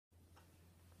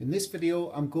In this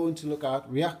video, I'm going to look at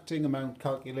reacting amount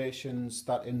calculations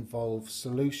that involve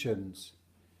solutions.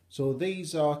 So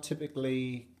these are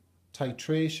typically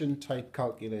titration type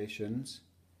calculations.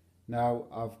 Now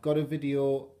I've got a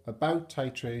video about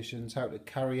titrations, how to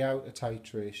carry out a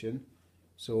titration.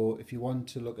 So if you want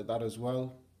to look at that as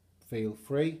well, feel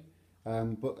free.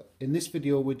 But in this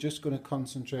video, we're just going to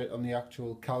concentrate on the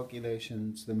actual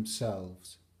calculations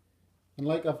themselves. And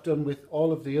like I've done with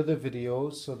all of the other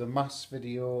videos, so the mass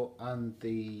video and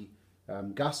the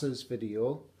gases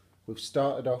video, we've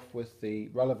started off with the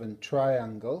relevant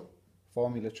triangle,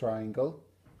 formula triangle,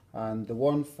 and the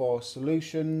one for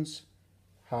solutions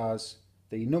has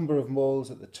the number of moles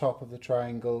at the top of the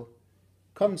triangle,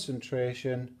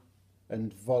 concentration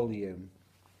and volume.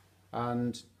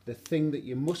 And the thing that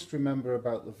you must remember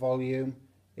about the volume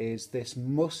is this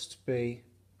must be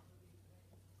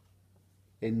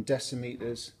in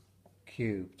decimeters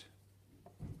cubed.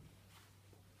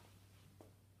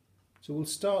 So we'll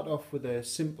start off with a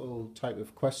simple type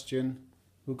of question.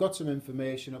 We've got some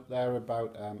information up there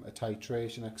about a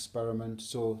titration experiment.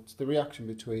 So it's the reaction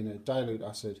between a dilute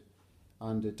acid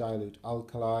and a dilute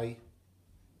alkali,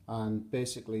 and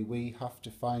basically we have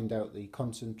to find out the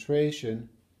concentration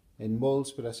in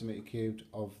moles per decimeter cubed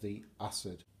of the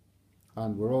acid,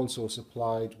 and we're also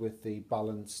supplied with the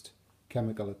balanced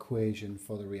chemical equation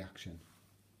for the reaction.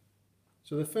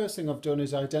 So the first thing I've done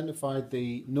is identified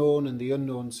the known and the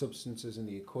unknown substances in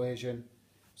the equation.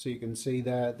 So you can see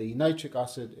there the nitric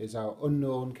acid is our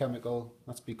unknown chemical.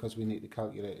 That's because we need to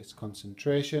calculate its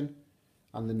concentration,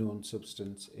 and the known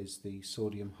substance is the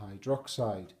sodium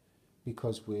hydroxide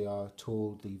because we are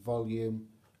told the volume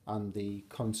and the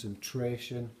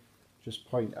concentration. Just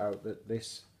point out that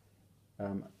this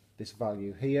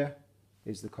value here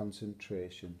is the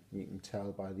concentration. You can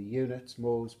tell by the units,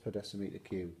 moles per decimeter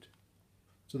cubed.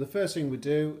 So the first thing we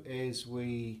do is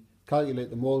we calculate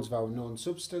the moles of our known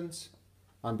substance,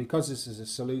 and because this is a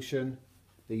solution,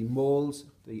 the moles,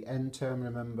 the N term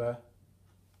remember,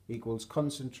 equals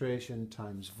concentration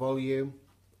times volume.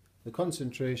 The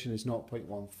concentration is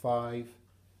 0.15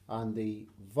 and the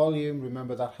volume,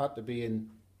 remember that had to be in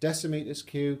decimeters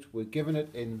cubed. We're given it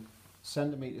in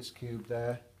centimeters cubed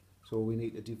there. So we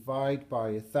need to divide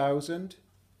by 1,000,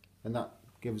 and that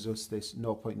gives us this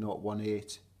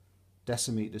 0.018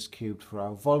 decimeters cubed for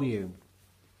our volume.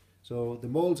 So the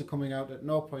moles are coming out at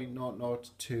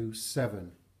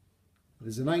 0.0027.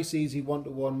 There's a nice easy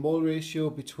one-to-one mole ratio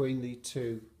between the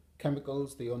two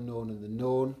chemicals, the unknown and the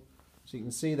known. So you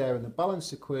can see there in the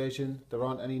balanced equation there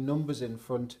aren't any numbers in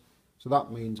front, so that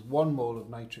means 1 mole of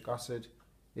nitric acid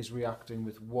is reacting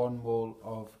with 1 mole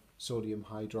of sodium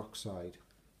hydroxide.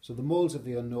 So the moles of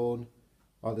the unknown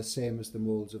are the same as the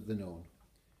moles of the known.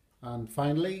 And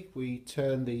finally, we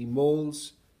turn the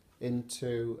moles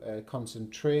into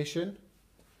concentration,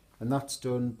 and that's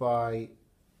done by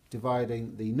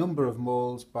dividing the number of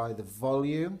moles by the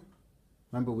volume.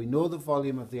 Remember, we know the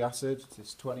volume of the acid,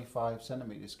 it's 25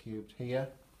 centimeters cubed here.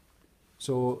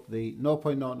 So the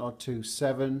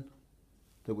 0.0027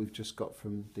 that we've just got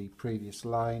from the previous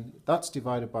line, that's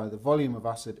divided by the volume of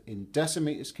acid in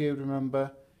decimeters cubed,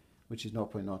 remember, which is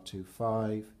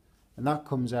 0.025, and that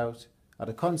comes out at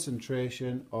a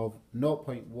concentration of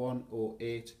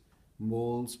 0.108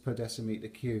 moles per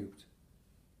decimeter cubed.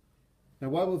 Now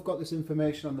while we've got this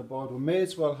information on the board, we may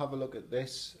as well have a look at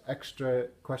this extra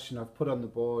question I've put on the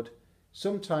board.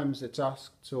 Sometimes it's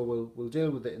asked, so we'll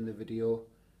deal with it in the video.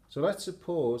 So let's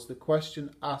suppose the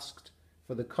question asked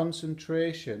for the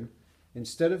concentration,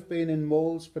 instead of being in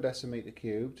moles per decimeter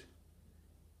cubed,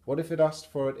 what if it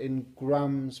asked for it in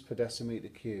grams per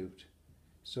decimeter cubed?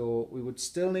 So we would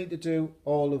still need to do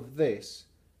all of this,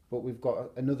 but we've got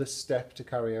another step to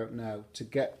carry out now to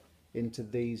get into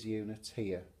these units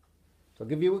here. So I'll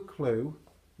give you a clue.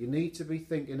 You need to be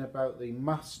thinking about the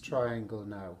mass triangle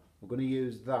now. We're going to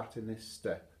use that in this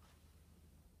step.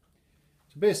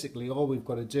 So basically all we've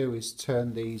got to do is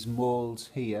turn these moles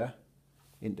here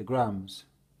into grams.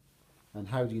 And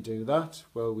how do you do that?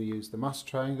 Well, we use the mass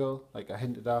triangle, like I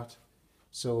hinted at.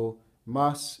 So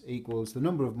mass equals the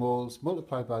number of moles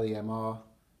multiplied by the MR.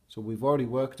 So we've already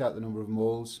worked out the number of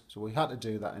moles, so we had to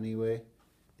do that anyway.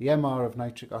 The MR of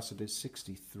nitric acid is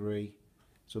 63.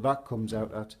 So that comes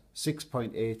out at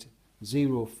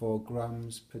 6.804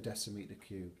 grams per decimeter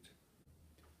cubed.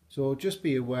 So just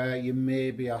be aware, you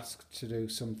may be asked to do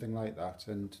something like that,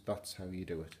 and that's how you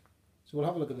do it. So we'll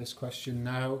have a look at this question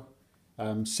now.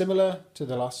 Similar to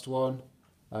the last one,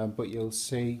 but you'll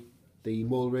see the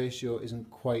mole ratio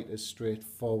isn't quite as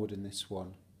straightforward in this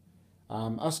one.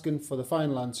 I'm asking for the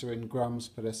final answer in grams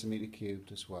per decimeter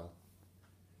cubed as well.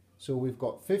 So we've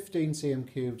got 15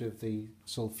 cm cubed of the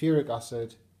sulfuric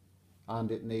acid,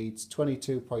 and it needs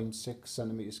 22.6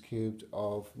 centimeters cubed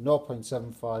of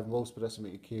 0.75 moles per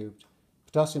decimeter cubed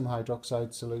potassium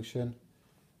hydroxide solution,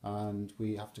 and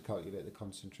we have to calculate the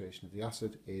concentration of the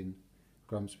acid in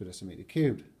grams per decimeter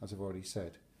cubed, as I've already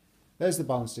said. There's the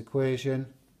balanced equation.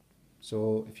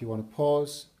 So if you want to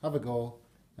pause, have a go,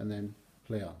 and then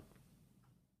play on.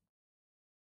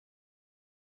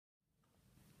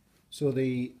 So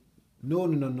the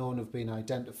known and unknown have been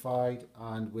identified,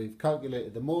 and we've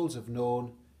calculated the moles of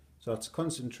known. So that's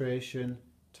concentration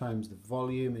times the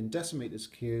volume in decimeters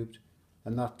cubed,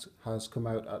 and that has come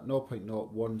out at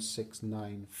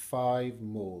 0.01695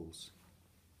 moles.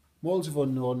 Moles of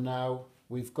unknown now,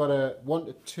 we've got a 1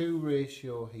 to 2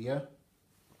 ratio here.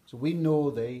 So we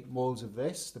know the moles of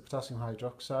this, the potassium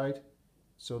hydroxide.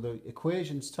 So the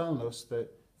equation's telling us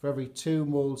that for every 2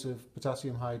 moles of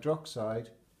potassium hydroxide,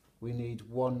 we need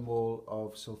 1 mole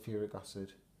of sulfuric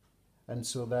acid. And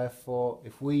so therefore,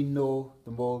 if we know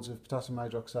the moles of potassium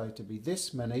hydroxide to be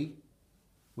this many,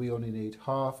 we only need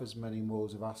half as many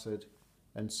moles of acid,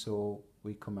 and so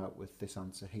we come out with this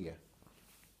answer here.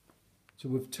 So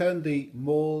we've turned the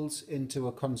moles into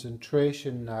a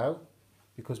concentration now,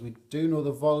 because we do know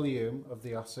the volume of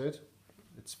the acid.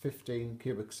 It's 15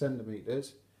 cubic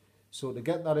centimetres. So to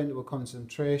get that into a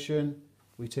concentration,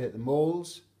 we take the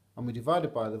moles and we divide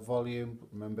it by the volume,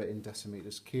 remember in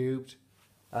decimeters cubed,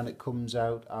 and it comes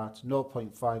out at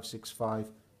 0.565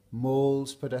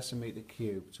 moles per decimeter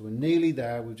cubed. So we're nearly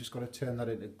there. We've just got to turn that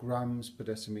into grams per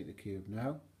decimeter cubed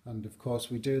now. And of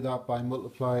course we do that by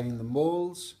multiplying the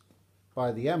moles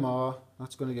by the MR.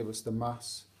 That's going to give us the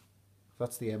mass.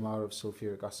 That's the MR of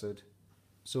sulfuric acid.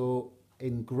 So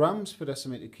in grams per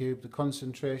decimeter cubed, the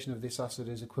concentration of this acid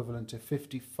is equivalent to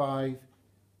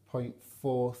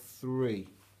 55.43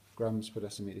 grams per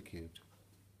decimeter cubed.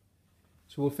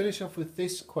 So we'll finish off with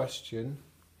this question.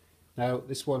 Now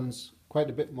this one's quite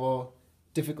a bit more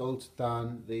difficult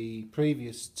than the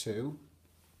previous two,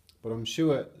 but I'm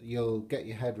sure you'll get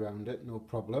your head around it, no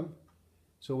problem.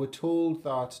 So we're told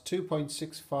that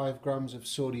 2.65 grams of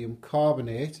sodium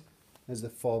carbonate, there's the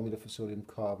formula for sodium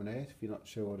carbonate if you're not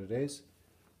sure what it is,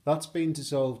 that's been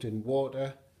dissolved in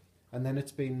water, and then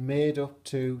it's been made up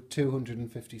to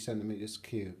 250 centimeters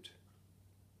cubed.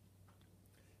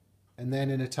 And then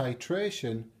in a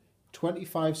titration,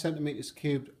 25 centimeters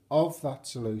cubed of that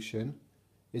solution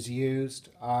is used,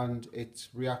 and it's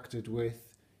reacted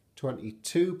with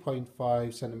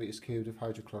 22.5 centimeters cubed of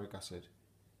hydrochloric acid.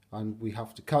 And we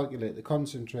have to calculate the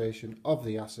concentration of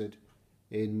the acid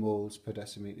in moles per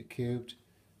decimeter cubed,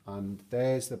 and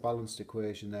there's the balanced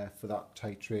equation there for that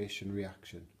titration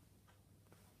reaction.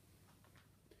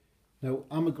 Now,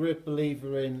 I'm a great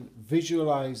believer in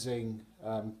visualizing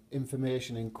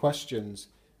information in questions.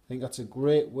 I think that's a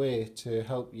great way to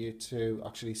help you to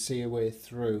actually see a way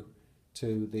through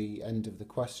to the end of the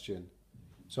question.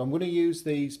 So I'm going to use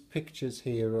these pictures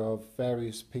here of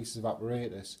various pieces of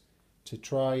apparatus to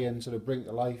try and sort of bring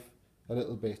to life a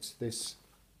little bit this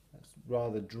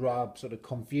rather drab, sort of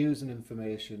confusing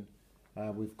information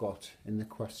we've got in the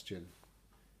question.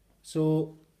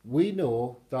 So we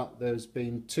know that there's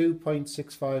been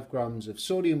 2.65 grams of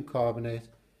sodium carbonate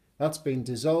that's been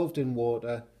dissolved in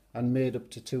water and made up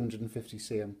to 250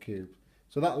 cm cubed.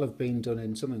 So that'll have been done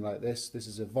in something like this. This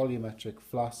is a volumetric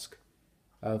flask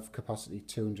of capacity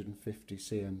 250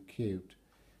 cm cubed.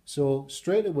 So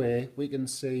straight away we can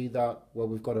see that, well,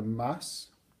 we've got a mass.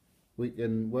 We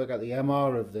can work out the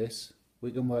MR of this.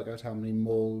 We can work out how many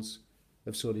moles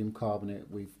of sodium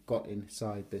carbonate we've got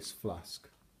inside this flask.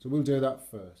 So we'll do that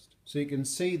first. So you can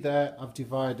see there I've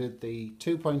divided the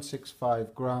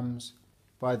 2.65 grams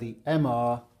by the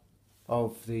MR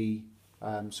of the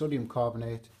sodium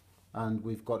carbonate, and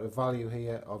we've got a value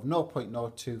here of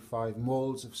 0.025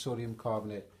 moles of sodium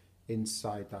carbonate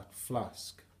inside that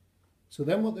flask. So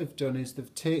then what they've done is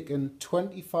they've taken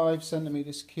 25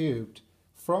 centimeters cubed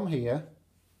from here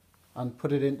and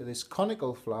put it into this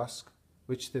conical flask,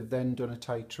 which they've then done a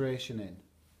titration in.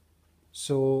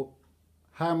 So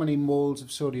how many moles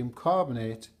of sodium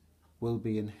carbonate will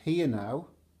be in here now?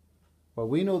 Well,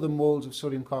 we know the moles of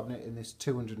sodium carbonate in this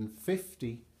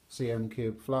 250 cm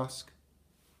cube flask.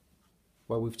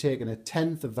 Well, we've taken a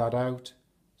tenth of that out,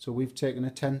 so we've taken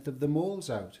a tenth of the moles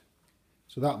out.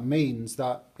 So that means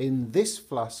that in this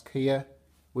flask here,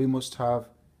 we must have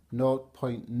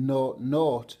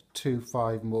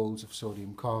 0.0025 moles of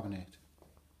sodium carbonate.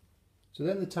 So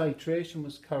then the titration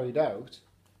was carried out,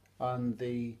 and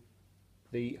the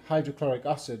hydrochloric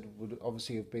acid would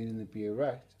obviously have been in the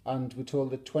burette, and we're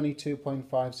told that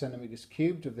 22.5 centimeters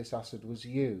cubed of this acid was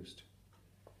used.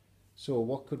 So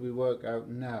what could we work out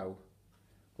now?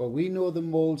 Well, we know the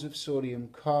moles of sodium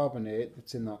carbonate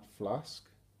that's in that flask.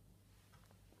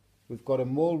 We've got a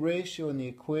mole ratio in the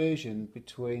equation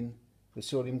between the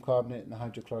sodium carbonate and the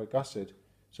hydrochloric acid.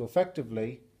 So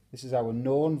effectively, this is our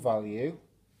known value.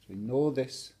 So we know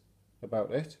this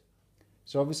about it.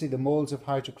 So obviously the moles of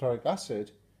hydrochloric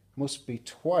acid must be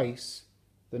twice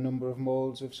the number of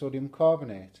moles of sodium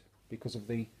carbonate because of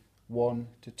the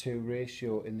 1:2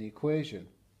 ratio in the equation.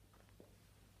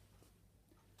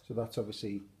 So that's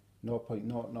obviously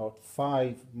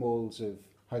 0.005 moles of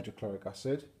hydrochloric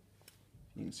acid.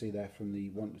 You can see there from the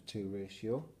 1:2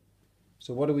 ratio.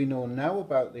 So what do we know now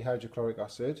about the hydrochloric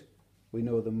acid? We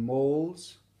know the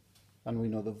moles and we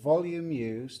know the volume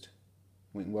used.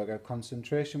 We can work out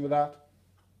concentration with that,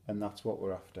 and that's what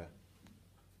we're after.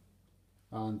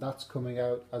 And that's coming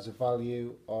out as a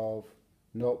value of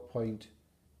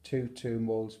 0.22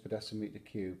 moles per decimeter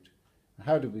cubed. And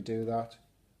how did we do that?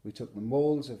 We took the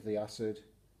moles of the acid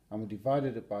and we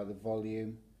divided it by the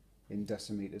volume in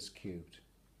decimeters cubed.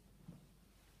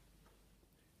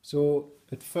 So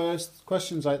at first,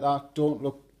 questions like that don't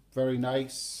look very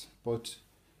nice, but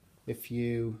if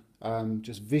you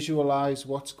just visualize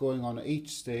what's going on at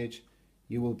each stage,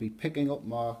 you will be picking up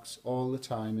marks all the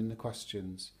time in the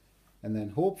questions, and then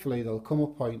hopefully there'll come a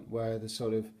point where the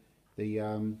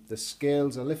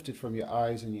scales are lifted from your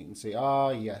eyes and you can see,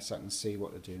 yes, I can see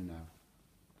what to do now,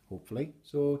 hopefully.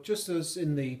 So just as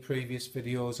in the previous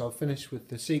videos, I'll finish with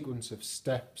the sequence of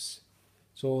steps.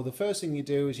 So the first thing you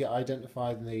do is you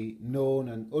identify the known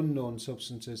and unknown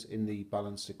substances in the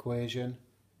balanced equation.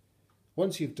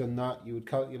 Once you've done that, you would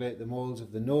calculate the moles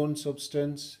of the known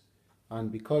substance, and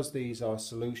because these are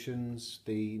solutions,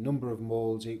 the number of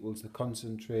moles equals the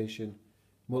concentration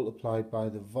multiplied by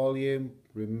the volume.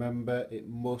 Remember, it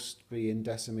must be in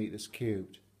decimeters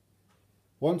cubed.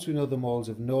 Once we know the moles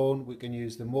of known, we can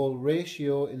use the mole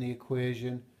ratio in the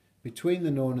equation between the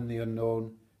known and the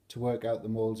unknown to work out the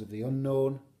moles of the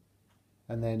unknown.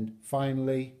 And then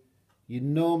finally, you'd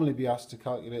normally be asked to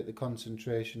calculate the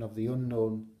concentration of the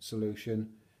unknown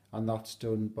solution, and that's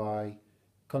done by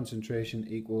concentration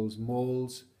equals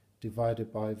moles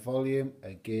divided by volume,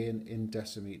 again in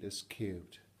decimeters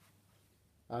cubed.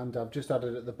 And I've just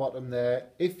added at the bottom there,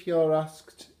 if you're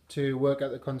asked to work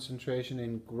out the concentration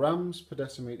in grams per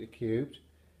decimeter cubed,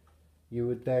 you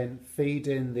would then feed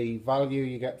in the value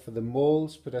you get for the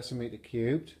moles per decimeter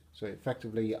cubed, so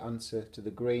effectively your answer to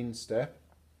the green step.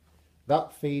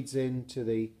 That feeds into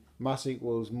the mass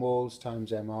equals moles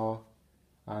times mR,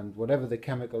 and whatever the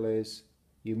chemical is,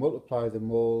 you multiply the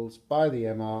moles by the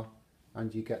mR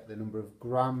and you get the number of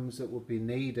grams that would be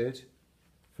needed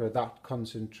for that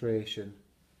concentration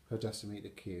per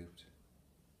decimeter cubed.